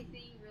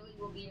everything really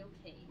will be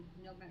okay,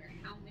 no matter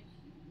how much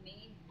you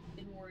may have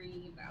been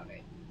worrying about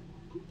it.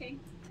 Okay.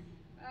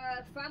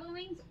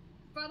 Following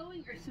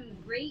are some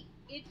great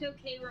it's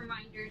okay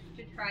reminders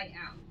to try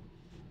out.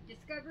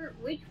 Discover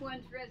which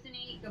ones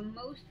resonate the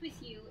most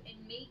with you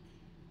and make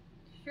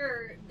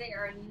sure they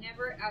are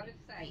never out of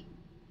sight.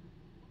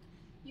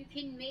 You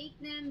can make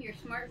them your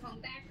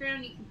smartphone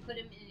background, you can put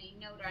them in a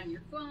note on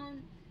your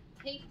phone,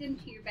 take them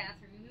to your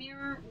bathroom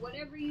mirror,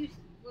 wherever you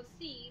will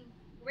see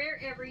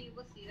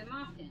them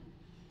often.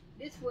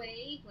 This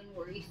way, when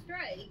worry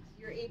strikes,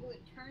 you're able to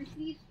turn to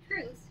these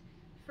truths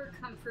for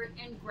comfort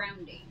and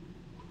grounding.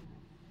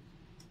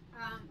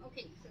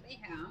 Okay, so they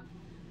have,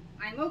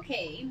 I'm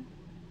okay,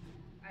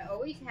 I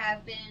always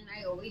have been,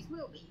 I always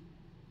will be.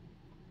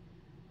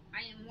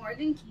 I am more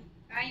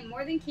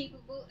than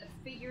capable of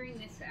figuring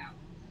this out.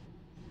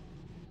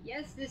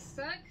 Yes, this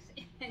sucks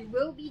and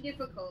will be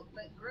difficult,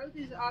 but growth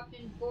is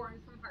often born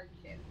from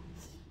hardship.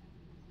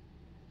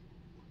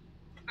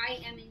 I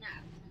am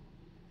enough.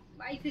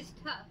 Life is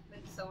tough,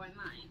 but so am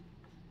I.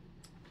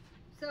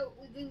 So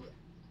we do,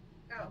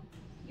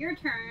 your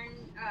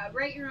turn.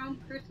 Write your own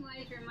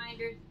personalized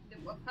reminders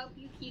that will help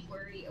you keep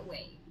worry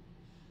away.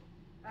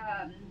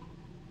 I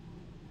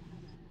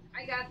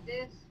got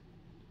this.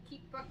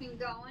 Keep fucking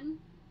going.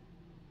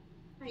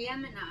 I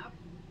am enough.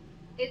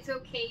 It's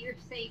okay, you're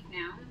safe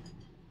now.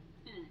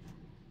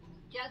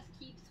 Just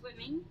keep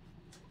swimming.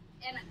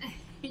 And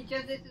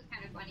just this is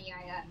kind of funny.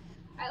 I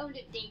owned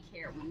a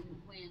daycare when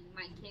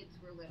my kids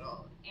were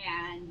little,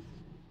 and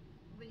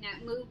when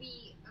that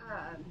movie,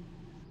 I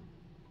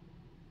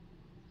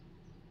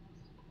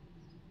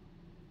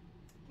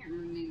can't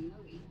remember the name of the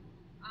movie,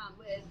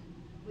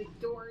 with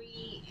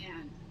Dory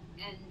and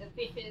the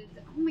fishes.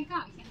 Oh my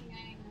god, I can't think of the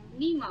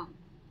name. Nemo.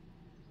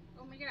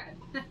 Oh my god.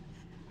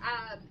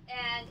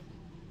 And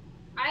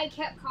I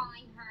kept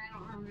calling her. I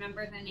don't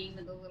remember the name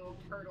of the little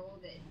turtle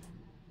that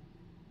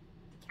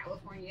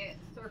California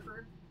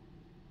surfer,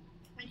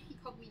 and she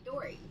called me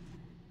Dory.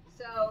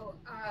 So,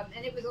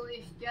 and it was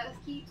always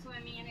just keep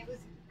swimming, and it was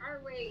our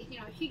way, you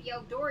know, she'd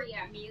yell Dory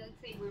at me, let's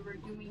say we were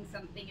doing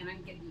something and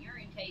I'm getting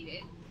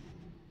irritated.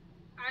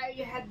 I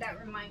had that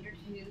reminder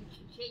to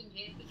change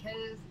it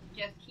because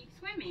just keep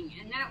swimming,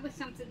 and that was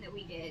something that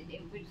we did.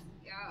 It was,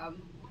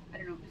 I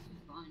don't know, it was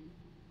just fun.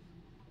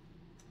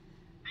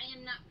 I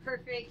am not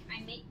perfect, I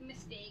make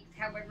mistakes,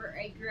 however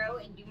I grow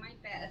and do my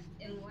best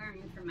and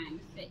learn from my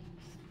mistakes.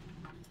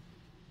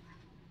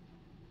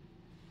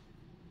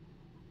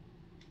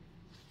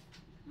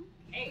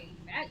 Okay,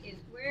 that is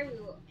where we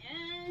will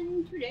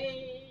end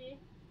today.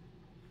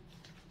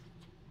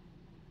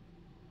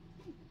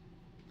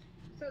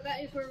 So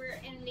that is where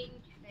we're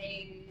ending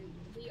today.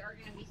 We are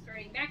going to be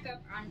starting back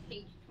up on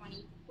page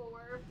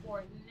 24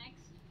 for the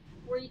next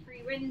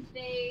Worry-Free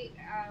Wednesday,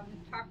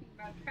 talking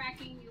about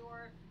tracking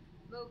your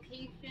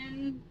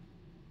location,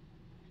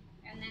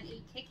 and then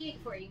a ticket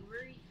for a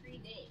worry-free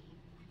day.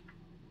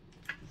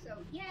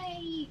 So,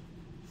 yay!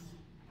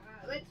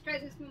 Let's try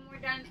this one more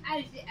time.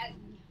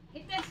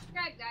 Hit that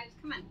subscribe, guys.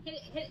 Come on,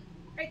 hit it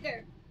right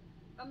there.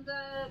 Thumbs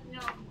up. No,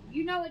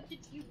 you know what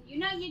you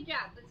know your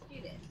job. Let's do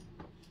this.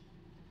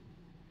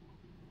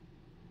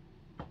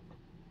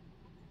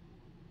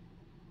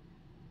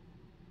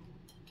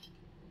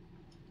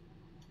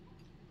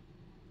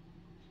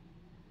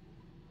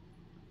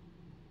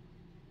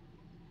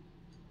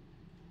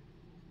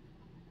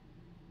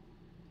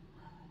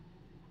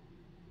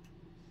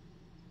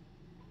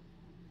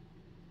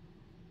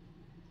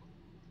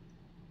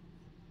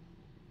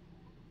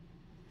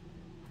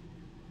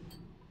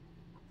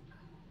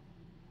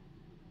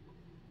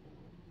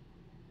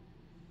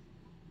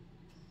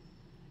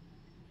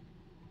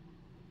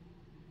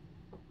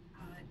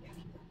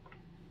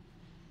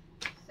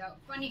 So,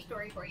 funny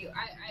story for you.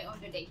 I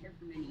owned a daycare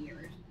for many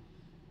years.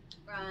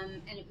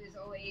 And it was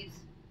always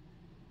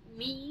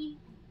me,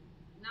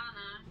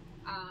 Nana,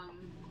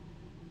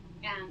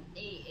 and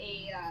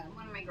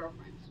one of my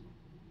girlfriends.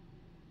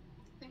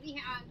 And we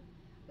had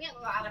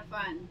a lot of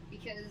fun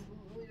because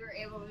we were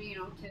able to,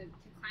 to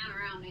clown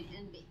around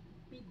and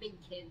be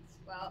big kids.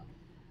 Well,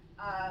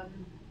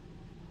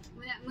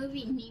 when that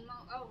movie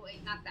Nemo, oh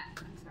wait, not that,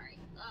 I'm sorry.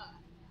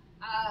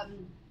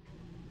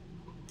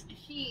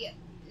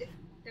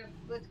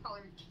 Let's call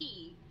her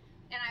T,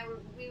 and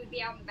we would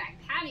be out in the back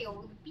patio.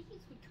 Well, the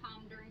bees would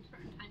come during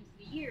certain times of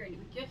the year, and it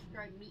would just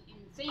drive me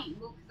insane.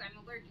 Well, because I'm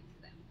allergic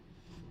to them.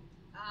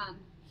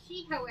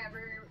 She,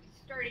 however,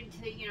 started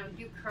to,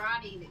 do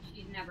karate that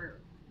she'd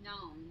never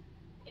known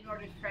in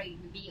order to try to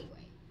get the bee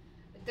away.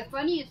 But the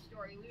funniest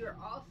story, we were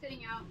all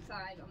sitting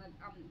outside on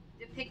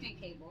the picnic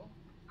table.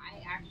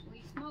 I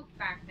actually smoked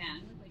back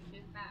then, which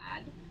is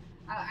bad.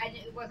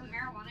 It wasn't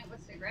marijuana, it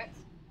was cigarettes.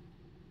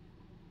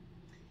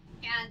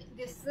 And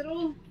this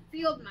little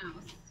field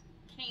mouse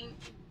came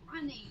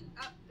running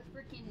up the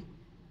freaking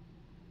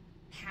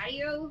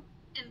patio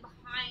and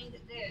behind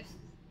this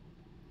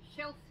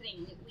shelf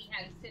thing that we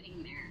had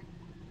sitting there.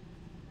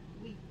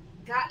 We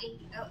got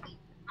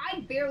I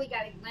barely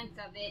got a glimpse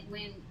of it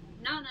when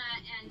Nana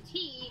and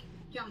T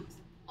jumped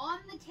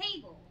on the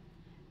table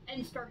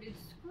and started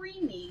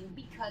screaming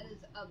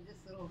because of this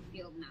little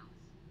field mouse.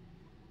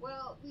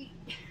 Well,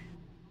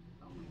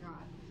 oh my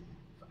god.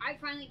 I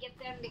finally get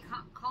them to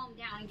calm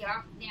down and get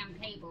off the damn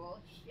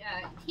table.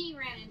 T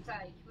ran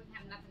inside. She wouldn't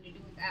have nothing to do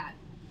with that.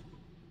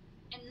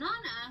 And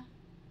Nana,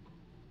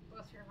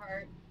 bless her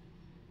heart,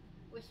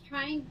 was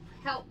trying to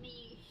help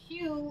me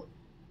shoo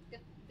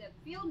the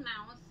field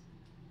mouse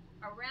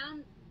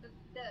around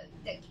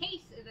the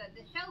case,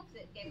 the shelf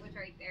that was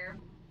right there.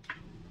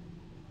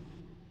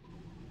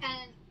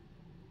 And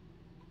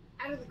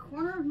out of the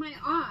corner of my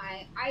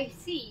eye, I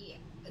see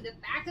the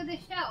back of the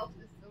shelf,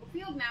 this little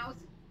field mouse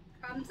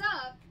comes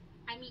up.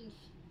 I mean,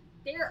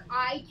 they're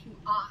eye to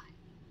eye.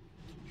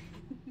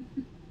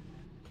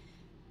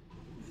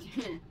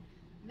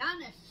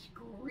 Nana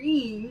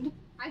screamed.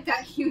 I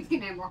thought she was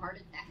gonna have a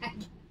heart attack.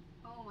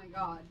 Oh my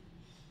god.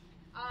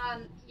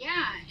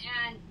 Yeah,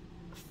 and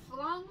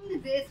flung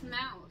this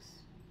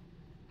mouse.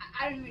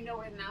 I don't even know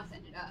where the mouse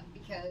ended up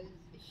because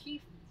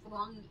she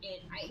flung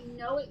it. I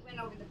know it went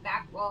over the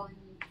back wall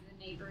into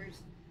the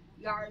neighbor's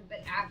yard, but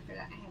after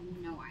that, I have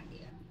no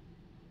idea.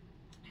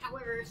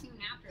 However, soon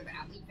after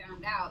that, we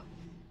found out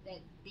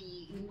that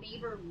the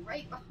neighbor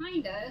right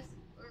behind us,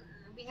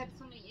 we had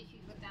so many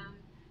issues with them,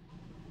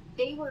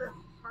 they were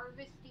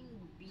harvesting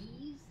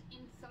bees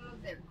in some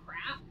of their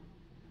crap.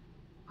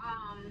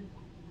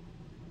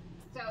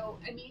 So,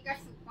 I mean, it got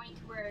to the point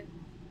where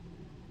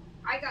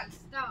I got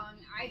stung,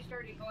 I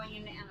started going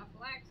into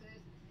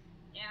anaphylaxis,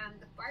 and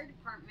the fire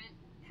department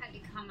had to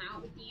come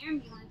out with the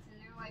ambulance, and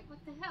they're like,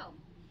 what the hell?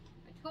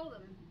 I told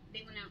them,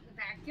 they went out in the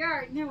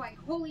backyard, and they're like,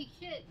 holy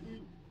shit,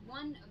 and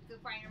one of the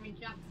firemen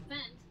jumped the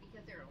fence,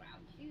 because they're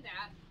allowed to do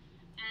that,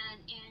 and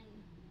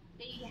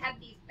they had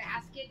these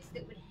baskets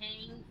that would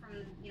hang from,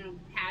 the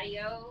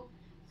patio,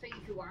 so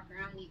you could walk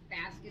around. These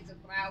baskets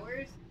of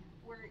flowers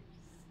were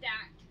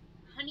stacked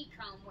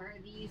honeycomb where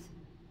these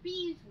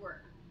bees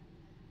were,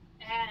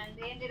 and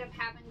they ended up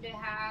having to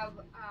have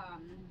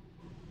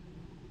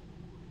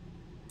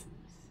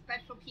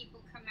special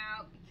people come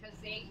out because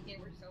they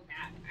were so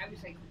bad. I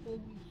was like,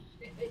 holy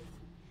shit.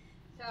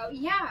 So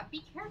yeah,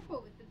 be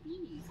careful with the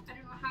bees. I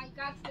don't know how you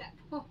got to that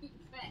point,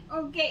 but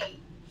okay.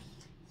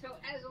 So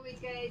as always,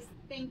 guys,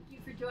 thank you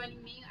for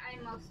joining me.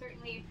 I most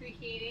certainly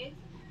appreciate it.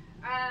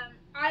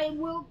 I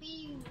will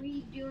be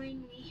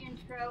redoing the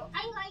intro.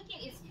 I like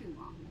it. It's too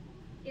long.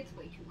 It's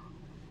way too long.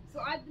 So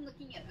I've been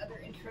looking at other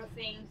intro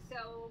things.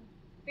 So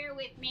bear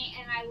with me,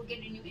 and I will get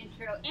a new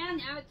intro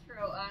and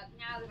outro up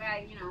now that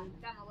I've,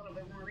 done a little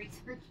bit more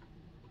research.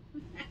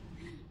 I'm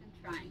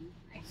trying.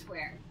 I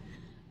swear.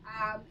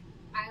 I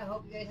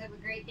hope you guys have a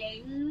great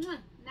day.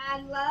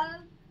 Mad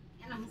love,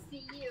 and I'll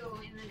see you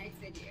in the next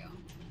video.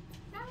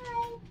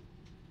 Bye.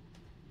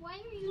 Why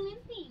are you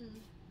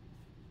limping?